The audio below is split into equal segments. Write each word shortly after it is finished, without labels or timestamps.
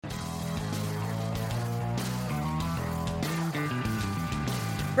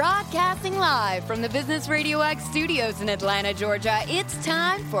Broadcasting live from the Business Radio X studios in Atlanta, Georgia, it's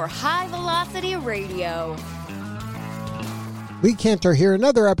time for High Velocity Radio. Lee Cantor here,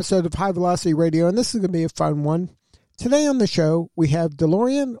 another episode of High Velocity Radio, and this is going to be a fun one. Today on the show, we have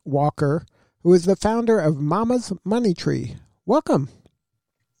DeLorean Walker, who is the founder of Mama's Money Tree. Welcome.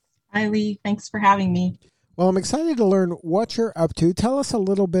 Hi, Lee. Thanks for having me. Well, I'm excited to learn what you're up to. Tell us a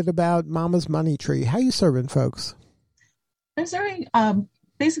little bit about Mama's Money Tree. How you serving folks?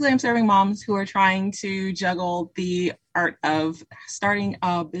 I'm serving moms who are trying to juggle the art of starting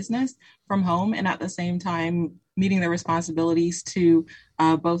a business from home and at the same time meeting their responsibilities to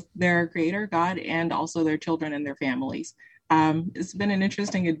both their creator, God, and also their children and their families. It's been an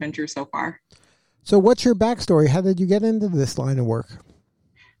interesting adventure so far. So what's your backstory? How did you get into this line of work?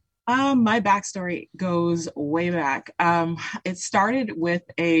 My backstory goes way back. It started with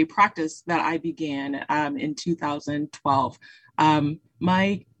a practice that I began in 2012.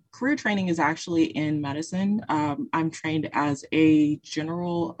 My career training is actually in medicine. I'm trained as a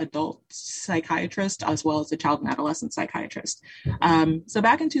general adult psychiatrist as well as a child and adolescent psychiatrist. So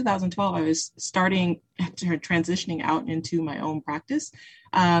back in 2012, I was transitioning out into my own practice.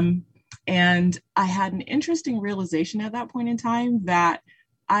 And I had an interesting realization at that point in time that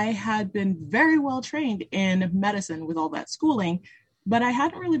I had been very well trained in medicine with all that schooling, but I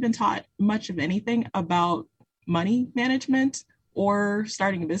hadn't really been taught much of anything about money management or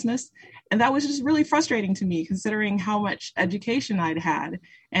starting a business. And that was just really frustrating to me, considering how much education I'd had.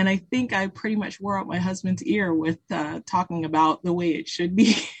 And I think I pretty much wore out my husband's ear with talking about the way it should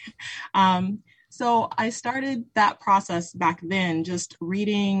be. So I started that process back then, just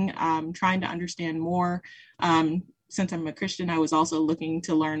reading, trying to understand more. Since I'm a Christian, I was also looking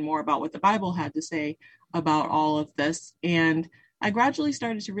to learn more about what the Bible had to say about all of this. And I gradually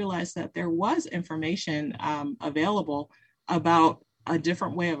started to realize that there was information available about a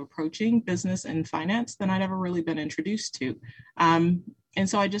different way of approaching business and finance than I'd ever really been introduced to. And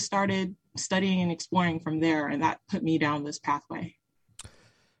so I just started studying and exploring from there, and that put me down this pathway.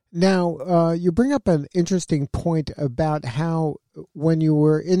 Now, you bring up an interesting point about how when you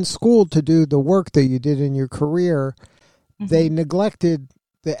were in school to do the work that you did in your career, they neglected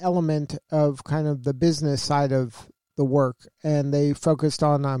the element of kind of the business side of the work, and they focused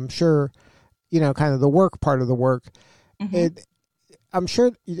on, I'm sure, kind of the work part of the work. I'm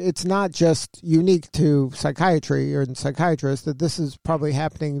sure it's not just unique to psychiatry or psychiatrists, that this is probably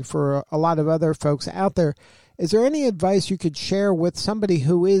happening for a lot of other folks out there. Is there any advice you could share with somebody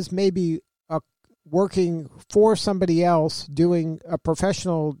who is maybe working for somebody else, doing a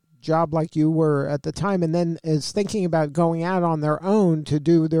professional job like you were at the time, and then is thinking about going out on their own to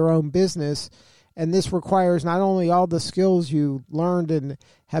do their own business? And this requires not only all the skills you learned and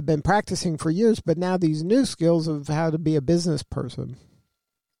have been practicing for years, but now these new skills of how to be a business person.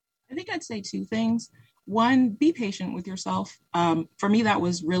 I think I'd say two things. One, be patient with yourself. For me, that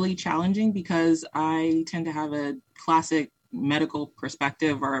was really challenging because I tend to have a classic medical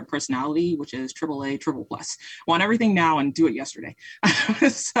perspective or a personality, which is AAA, triple plus. Want everything now and do it yesterday.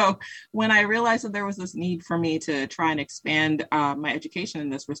 So when I realized that there was this need for me to try and expand my education in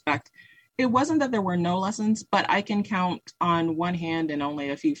this respect, it wasn't that there were no lessons, but I can count on one hand and only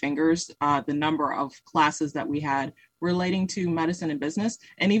a few fingers the number of classes that we had relating to medicine and business.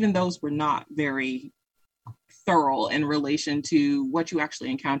 And even those were not very thorough in relation to what you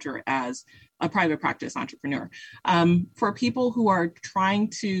actually encounter as a private practice entrepreneur. For people who are trying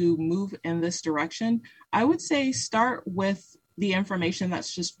to move in this direction, I would say start with the information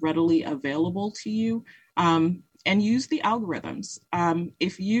that's just readily available to you. And use the algorithms.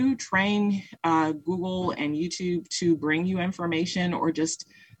 If you train Google and YouTube to bring you information or just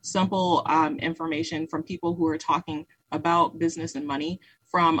simple information from people who are talking about business and money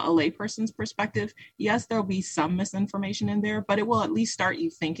from a layperson's perspective, yes, there'll be some misinformation in there, but it will at least start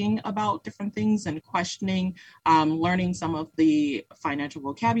you thinking about different things and questioning, learning some of the financial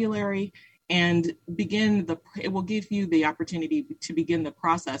vocabulary, and it will give you the opportunity to begin the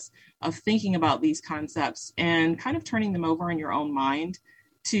process of thinking about these concepts and kind of turning them over in your own mind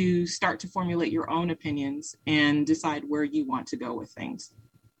to start to formulate your own opinions and decide where you want to go with things.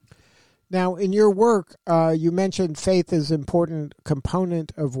 Now, in your work, you mentioned faith is an important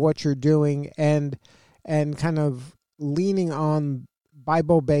component of what you're doing, and kind of leaning on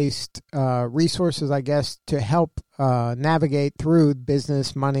Bible-based resources, I guess, to help navigate through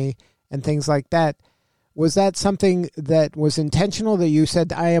business, money, and things like that. Was that something that was intentional, that you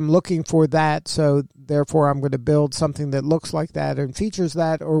said, I am looking for that, so therefore I'm going to build something that looks like that and features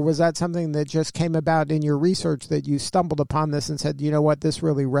that? Or was that something that just came about in your research, that you stumbled upon this and said, you know what, this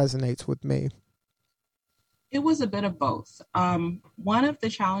really resonates with me? It was a bit of both. One of the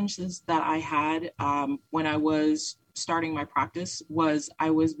challenges that I had when I was starting my practice was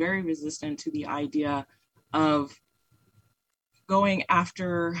I was very resistant to the idea of going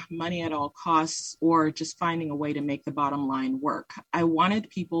after money at all costs or just finding a way to make the bottom line work. I wanted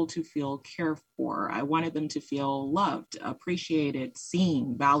people to feel cared for. I wanted them to feel loved, appreciated,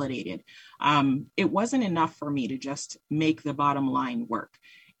 seen, validated. It wasn't enough for me to just make the bottom line work.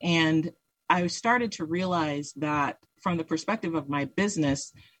 And I started to realize that from the perspective of my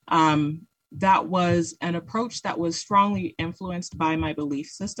business, that was an approach that was strongly influenced by my belief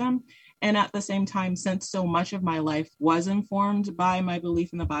system. And at the same time, since so much of my life was informed by my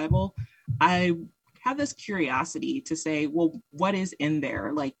belief in the Bible, I have this curiosity to say, well, what is in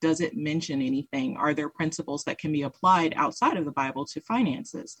there? Like, does it mention anything? Are there principles that can be applied outside of the Bible to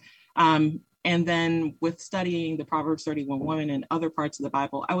finances? And then with studying the Proverbs 31 woman and other parts of the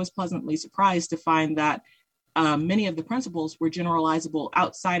Bible, I was pleasantly surprised to find that many of the principles were generalizable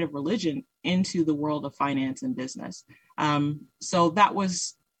outside of religion into the world of finance and business. So that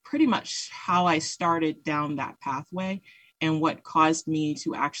was pretty much how I started down that pathway and what caused me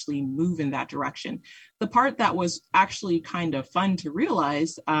to actually move in that direction. The part that was actually kind of fun to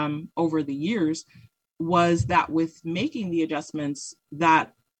realize over the years was that with making the adjustments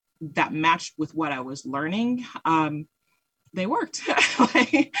that matched with what I was learning, they worked.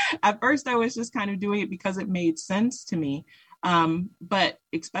 Like, at first, I was just kind of doing it because it made sense to me. But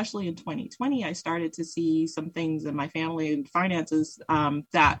especially in 2020, I started to see some things in my family and finances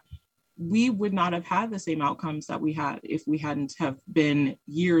that we would not have had the same outcomes that we had if we hadn't have been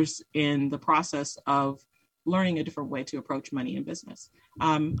years in the process of learning a different way to approach money in business.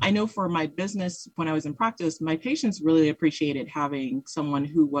 I know for my business, when I was in practice, my patients really appreciated having someone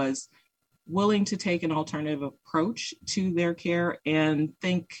who was willing to take an alternative approach to their care and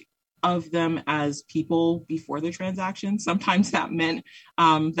think of them as people before the transaction. Sometimes that meant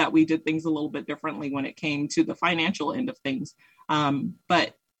that we did things a little bit differently when it came to the financial end of things.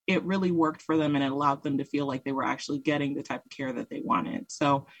 But it really worked for them and it allowed them to feel like they were actually getting the type of care that they wanted.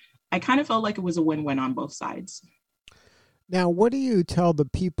 So I kind of felt like it was a win-win on both sides. Now, what do you tell the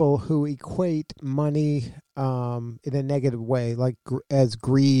people who equate money in a negative way, like as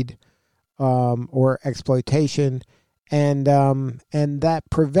greed or exploitation, and that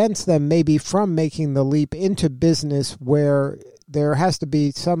prevents them maybe from making the leap into business where there has to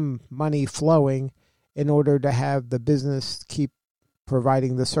be some money flowing in order to have the business keep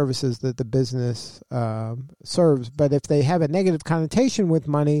providing the services that the business serves. But if they have a negative connotation with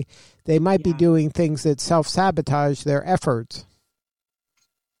money, they might be doing things that self-sabotage their efforts.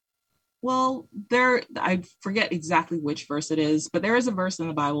 Well, I forget exactly which verse it is, but there is a verse in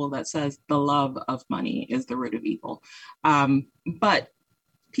the Bible that says the love of money is the root of evil. But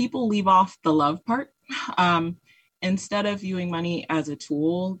people leave off the love part. Instead of viewing money as a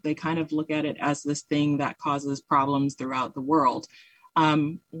tool, they kind of look at it as this thing that causes problems throughout the world.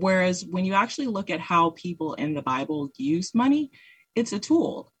 Whereas when you actually look at how people in the Bible use money, it's a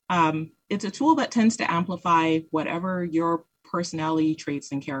tool. It's a tool that tends to amplify whatever your personality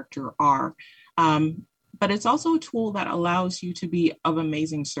traits and character are. But it's also a tool that allows you to be of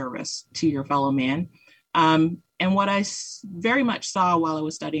amazing service to your fellow man. And what I very much saw while I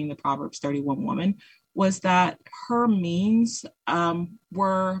was studying the Proverbs 31 woman was that her means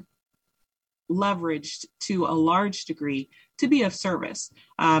were leveraged to a large degree to be of service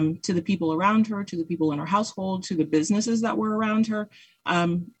to the people around her, to the people in her household, to the businesses that were around her.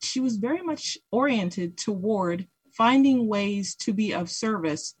 She was very much oriented toward finding ways to be of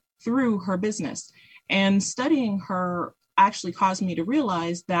service through her business. And studying her actually caused me to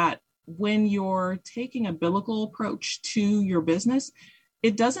realize that when you're taking a biblical approach to your business,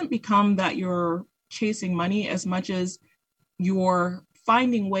 it doesn't become that you're chasing money as much as you're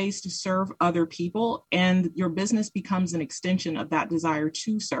finding ways to serve other people, and your business becomes an extension of that desire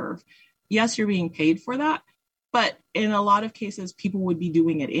to serve. Yes, you're being paid for that, but in a lot of cases, people would be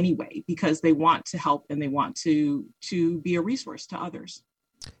doing it anyway because they want to help and they want to be a resource to others.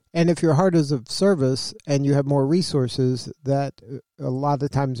 And if your heart is of service and you have more resources, that a lot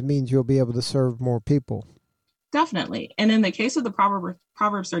of times means you'll be able to serve more people. Definitely. And in the case of the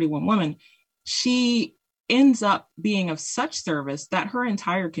Proverbs 31 woman, she ends up being of such service that her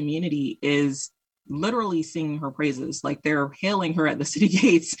entire community is literally singing her praises. Like, they're hailing her at the city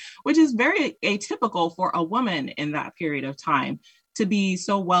gates, which is very atypical for a woman in that period of time to be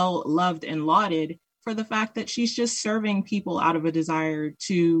so well loved and lauded for the fact that she's just serving people out of a desire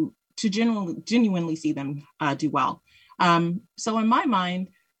to genuinely see them do well. So in my mind,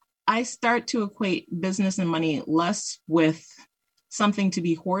 I start to equate business and money less with something to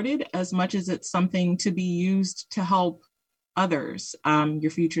be hoarded as much as it's something to be used to help others,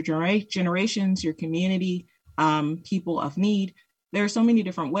 your future generations, your community, people of need. There are so many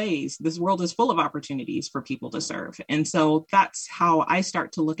different ways. This world is full of opportunities for people to serve. And so that's how I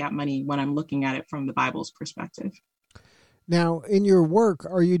start to look at money when I'm looking at it from the Bible's perspective. Now, in your work,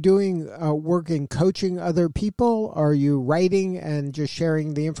 are you doing work in coaching other people? Are you writing and just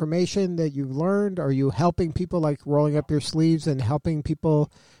sharing the information that you've learned? Are you helping people, like rolling up your sleeves and helping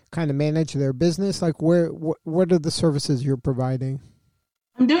people kind of manage their business? Like, what are the services you're providing?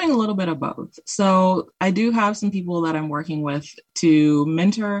 I'm doing a little bit of both. So I do have some people that I'm working with to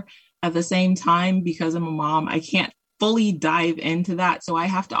mentor. At the same time, because I'm a mom, I can't fully dive into that. So I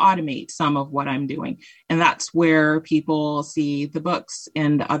have to automate some of what I'm doing. And that's where people see the books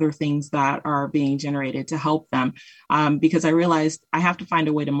and other things that are being generated to help them. Because I realized I have to find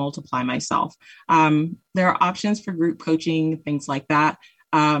a way to multiply myself. There are options for group coaching, things like that.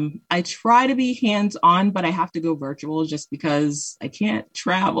 I try to be hands-on, but I have to go virtual just because I can't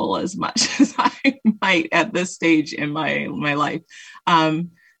travel as much as I might at this stage in my life.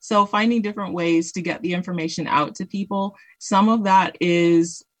 So finding different ways to get the information out to people. Some of that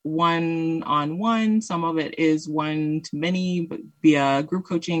is one-on-one, some of it is one-to-many via group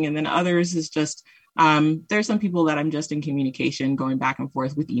coaching, and then others is just, there's some people that I'm just in communication, going back and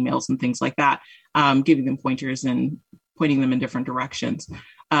forth with emails and things like that, giving them pointers and pointing them in different directions.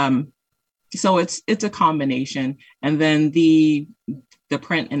 So it's a combination. And then the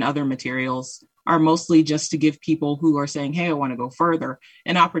print and other materials are mostly just to give people who are saying, hey, I want to go further,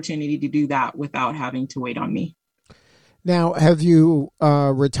 an opportunity to do that without having to wait on me. Now, have you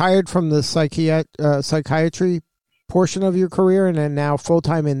retired from the psychiatry portion of your career and then now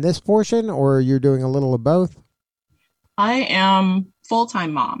full-time in this portion, or you're doing a little of both? I am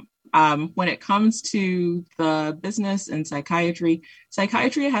full-time mom. When it comes to the business and psychiatry I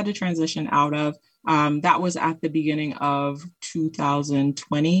had to transition out of. That was at the beginning of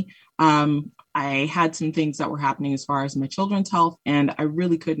 2020. I had some things that were happening as far as my children's health, and I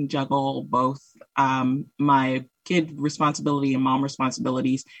really couldn't juggle both my kid responsibility and mom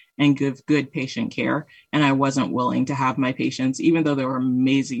responsibilities and give good patient care. And I wasn't willing to have my patients, even though they were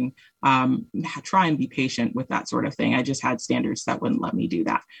amazing, try and be patient with that sort of thing. I just had standards that wouldn't let me do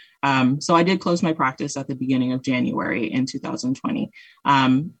that. So I did close my practice at the beginning of January in 2020.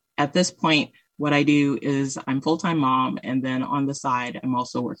 At this point, what I do is I'm full-time mom, and then on the side, I'm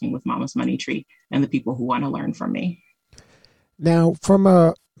also working with Mama's Money Tree and the people who want to learn from me. Now, from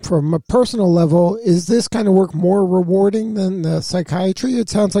a personal level, is this kind of work more rewarding than the psychiatry? It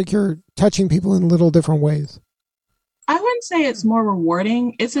sounds like you're touching people in little different ways. I wouldn't say it's more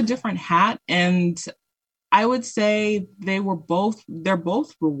rewarding. It's a different hat, and I would say they're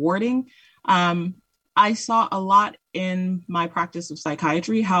both rewarding. I saw a lot in my practice of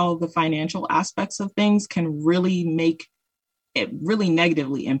psychiatry, how the financial aspects of things can really make it really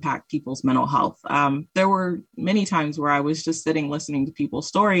negatively impact people's mental health. There were many times where I was just sitting, listening to people's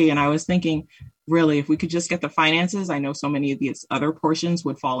story, and I was thinking, really, if we could just get the finances, I know so many of these other portions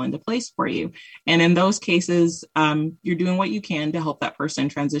would fall into place for you. And in those cases, you're doing what you can to help that person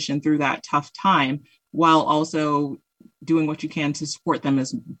transition through that tough time, while also doing what you can to support them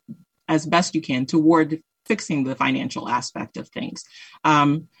as best you can toward fixing the financial aspect of things.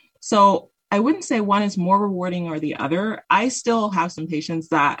 So I wouldn't say one is more rewarding or the other. I still have some patients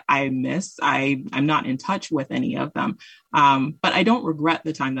that I miss. I'm not in touch with any of them, but I don't regret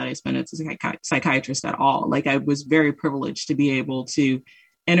the time that I spent as a psychiatrist at all. Like, I was very privileged to be able to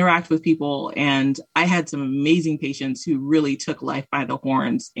interact with people, and I had some amazing patients who really took life by the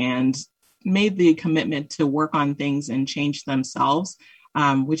horns and made the commitment to work on things and change themselves,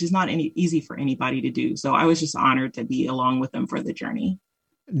 which is not easy for anybody to do. So I was just honored to be along with them for the journey.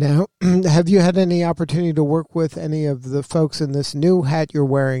 Now, have you had any opportunity to work with any of the folks in this new hat you're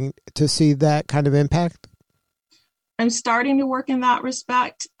wearing to see that kind of impact? I'm starting to work in that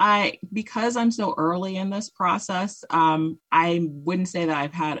respect. Because I'm so early in this process, I wouldn't say that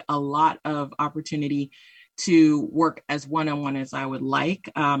I've had a lot of opportunity to work as one-on-one as I would like.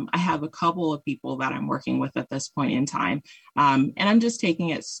 I have a couple of people that I'm working with at this point in time, and I'm just taking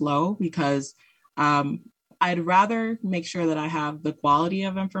it slow because I'd rather make sure that I have the quality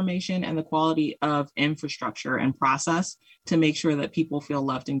of information and the quality of infrastructure and process to make sure that people feel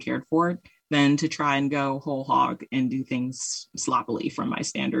loved and cared for than to try and go whole hog and do things sloppily from my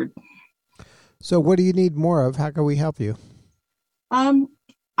standard. So what do you need more of? How can we help you?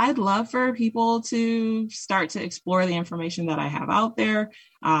 I'd love for people to start to explore the information that I have out there.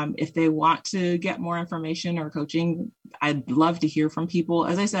 If they want to get more information or coaching, I'd love to hear from people.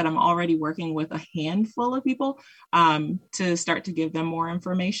 As I said, I'm already working with a handful of people to start to give them more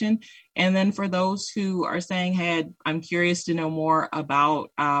information. And then for those who are saying, hey, I'm curious to know more about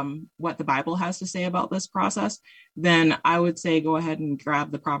what the Bible has to say about this process, then I would say go ahead and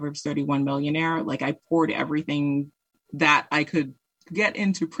grab the Proverbs 31 Millionaire. Like, I poured everything that I could get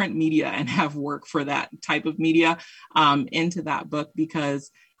into print media and have work for that type of media into that book,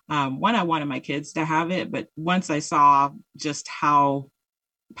 because one, I wanted my kids to have it, but once I saw just how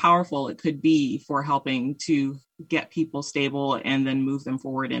powerful it could be for helping to get people stable and then move them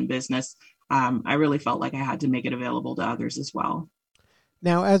forward in business, I really felt like I had to make it available to others as well.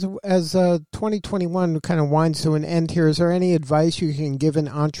 Now, as 2021 kind of winds to an end here, is there any advice you can give an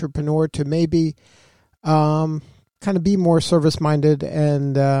entrepreneur to maybe kind of be more service-minded,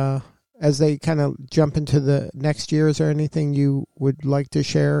 and as they kind of jump into the next year, is there anything you would like to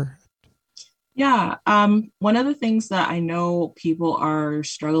share? Yeah. One of the things that I know people are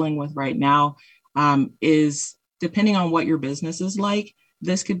struggling with right now is, depending on what your business is like,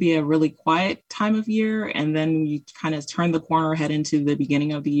 this could be a really quiet time of year, and then you kind of turn the corner, head into the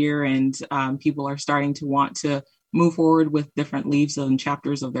beginning of the year, and people are starting to want to move forward with different leaves and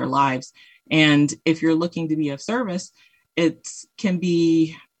chapters of their lives. And if you're looking to be of service, it can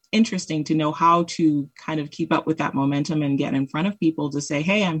be interesting to know how to kind of keep up with that momentum and get in front of people to say,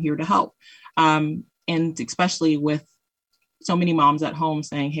 hey, I'm here to help. And especially with so many moms at home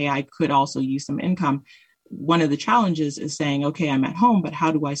saying, hey, I could also use some income. One of the challenges is saying, okay, I'm at home, but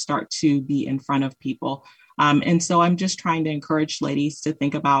how do I start to be in front of people? And so I'm just trying to encourage ladies to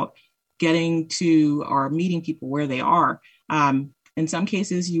think about getting to or meeting people where they are. In some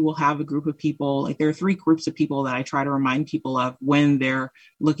cases, you will have a group of people, like there are 3 groups of people that I try to remind people of when they're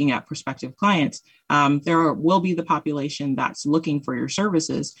looking at prospective clients. There will be the population that's looking for your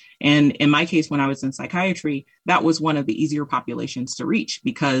services. And in my case, when I was in psychiatry, that was one of the easier populations to reach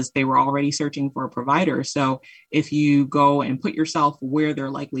because they were already searching for a provider. So if you go and put yourself where they're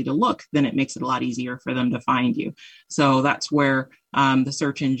likely to look, then it makes it a lot easier for them to find you. So that's where the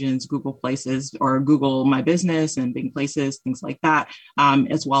search engines, Google Places or Google My Business and Bing Places, things like that,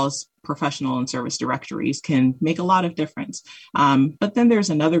 as well as professional and service directories can make a lot of difference. But then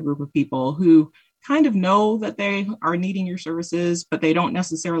there's another group of people who kind of know that they are needing your services, but they don't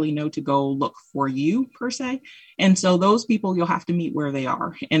necessarily know to go look for you per se. And so those people, you'll have to meet where they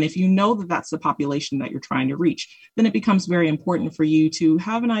are. And if you know that that's the population that you're trying to reach, then it becomes very important for you to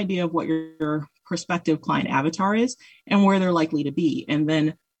have an idea of what your prospective client avatar is and where they're likely to be, and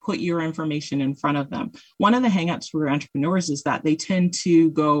then put your information in front of them. One of the hangups for entrepreneurs is that they tend to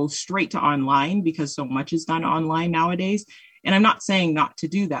go straight to online because so much is done online nowadays. And I'm not saying not to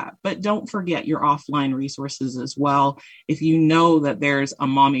do that, but don't forget your offline resources as well. If you know that there's a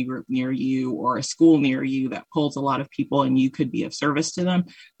mommy group near you or a school near you that pulls a lot of people and you could be of service to them,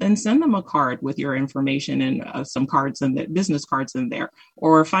 then send them a card with your information and some cards and business cards in there,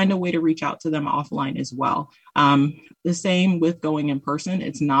 or find a way to reach out to them offline as well. The same with going in person.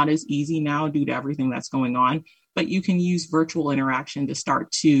 It's not as easy now due to everything that's going on, but you can use virtual interaction to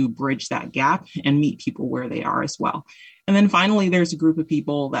start to bridge that gap and meet people where they are as well. And then finally, there's a group of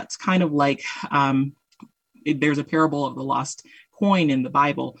people that's kind of like, there's a parable of the lost coin in the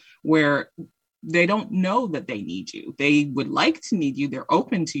Bible where they don't know that they need you. They would like to need you. They're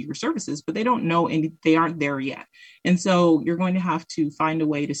open to your services, but they don't know and they aren't there yet. And so you're going to have to find a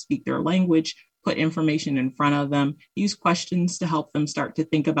way to speak their language, put information in front of them, use questions to help them start to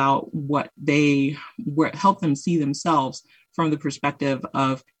think about help them see themselves from the perspective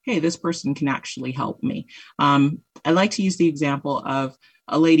of, hey, this person can actually help me. I like to use the example of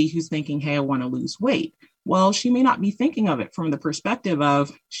a lady who's thinking, hey, I want to lose weight. Well, she may not be thinking of it from the perspective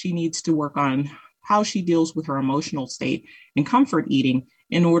of she needs to work on how she deals with her emotional state and comfort eating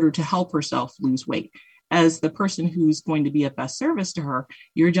in order to help herself lose weight. As the person who's going to be of best service to her,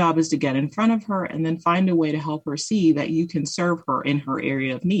 your job is to get in front of her and then find a way to help her see that you can serve her in her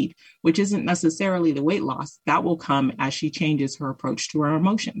area of need, which isn't necessarily the weight loss. That will come as she changes her approach to her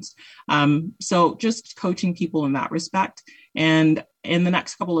emotions. So just coaching people in that respect. And in the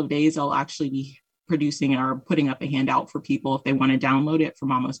next couple of days, I'll actually be producing or putting up a handout for people if they want to download it from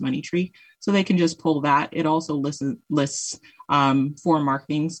Mama's Money Tree, so they can just pull that. It also lists 4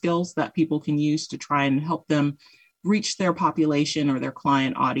 marketing skills that people can use to try and help them reach their population or their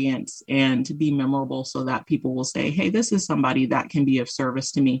client audience and to be memorable so that people will say, hey, this is somebody that can be of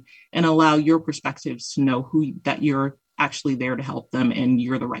service to me, and allow your perspectives to know that you're actually there to help them and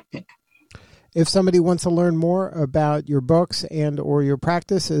you're the right pick. If somebody wants to learn more about your books and or your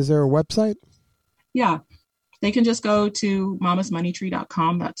practice, is there a website? Yeah. They can just go to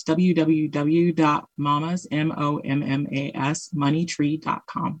mamasmoneytree.com. That's www.mamas, MOMMAS,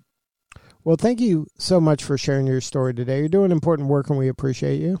 moneytree.com. Well, thank you so much for sharing your story today. You're doing important work, and we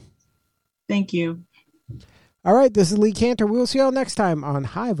appreciate you. Thank you. All right, this is Lee Cantor. We'll see you all next time on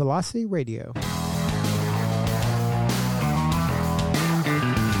High Velocity Radio.